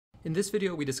In this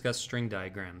video, we discuss string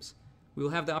diagrams. We will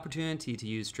have the opportunity to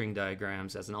use string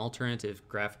diagrams as an alternative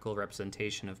graphical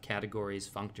representation of categories,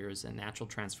 functors, and natural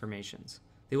transformations.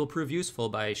 They will prove useful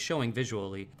by showing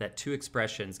visually that two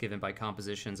expressions given by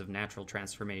compositions of natural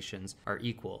transformations are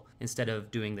equal, instead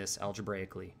of doing this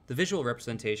algebraically. The visual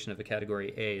representation of a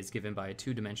category A is given by a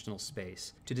two-dimensional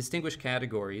space. To distinguish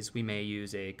categories, we may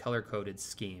use a color-coded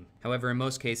scheme. However, in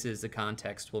most cases, the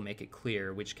context will make it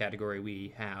clear which category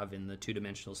we have in the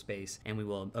two-dimensional space, and we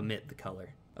will omit the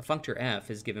color. A functor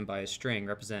f is given by a string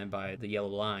represented by the yellow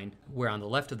line, where on the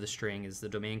left of the string is the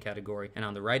domain category and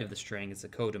on the right of the string is the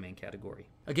codomain category.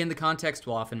 Again, the context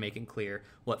will often make it clear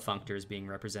what functor is being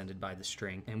represented by the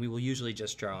string, and we will usually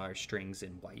just draw our strings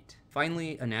in white.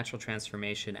 Finally, a natural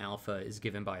transformation alpha is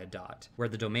given by a dot, where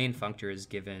the domain functor is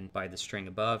given by the string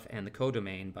above and the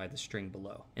codomain by the string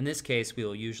below. In this case, we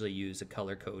will usually use a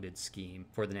color-coded scheme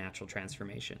for the natural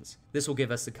transformations. This will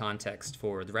give us the context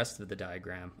for the rest of the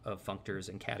diagram of functors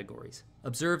and categories.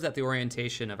 Observe that the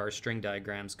orientation of our string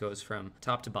diagrams goes from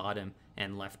top to bottom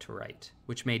and left to right,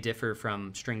 which may differ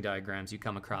from string diagrams you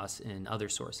come across in other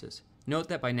sources. Note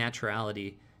that by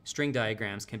naturality, string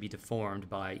diagrams can be deformed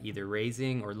by either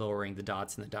raising or lowering the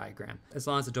dots in the diagram, as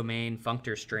long as the domain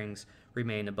functor strings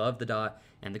remain above the dot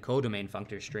and the codomain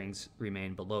functor strings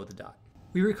remain below the dot.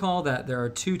 We recall that there are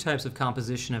two types of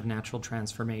composition of natural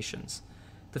transformations.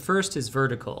 The first is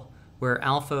vertical, where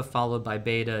alpha followed by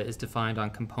beta is defined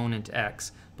on component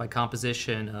x by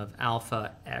composition of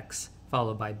alpha x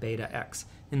followed by beta x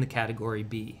in the category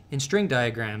B. In string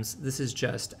diagrams, this is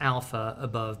just alpha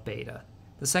above beta.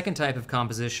 The second type of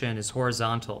composition is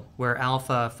horizontal, where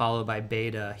alpha followed by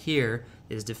beta here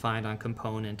is defined on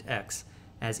component x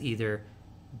as either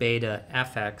beta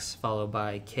fx followed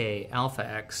by k alpha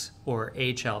x or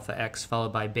h alpha x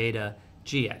followed by beta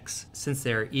gx, since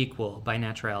they are equal by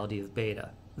naturality of beta.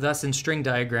 Thus, in string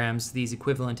diagrams, these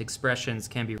equivalent expressions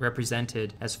can be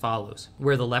represented as follows,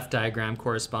 where the left diagram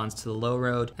corresponds to the low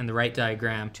road and the right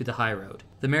diagram to the high road.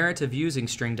 The merit of using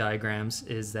string diagrams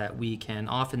is that we can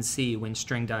often see when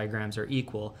string diagrams are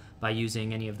equal by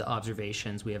using any of the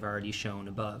observations we have already shown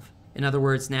above. In other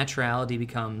words, naturality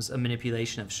becomes a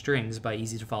manipulation of strings by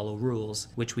easy-to-follow rules,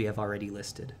 which we have already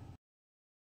listed.